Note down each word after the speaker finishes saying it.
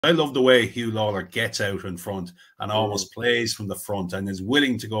I love the way Hugh Lawlor gets out in front and almost plays from the front and is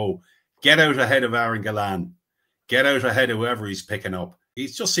willing to go get out ahead of Aaron Gillane, get out ahead of whoever he's picking up. He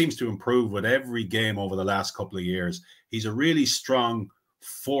just seems to improve with every game over the last couple of years. He's a really strong,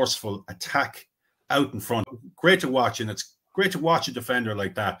 forceful attack out in front. Great to watch, and it's great to watch a defender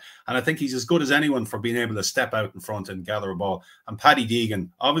like that. And I think he's as good as anyone for being able to step out in front and gather a ball. And Paddy Deegan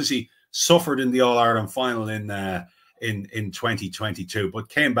obviously suffered in the All-Ireland final in 2022, but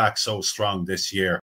came back so strong this year.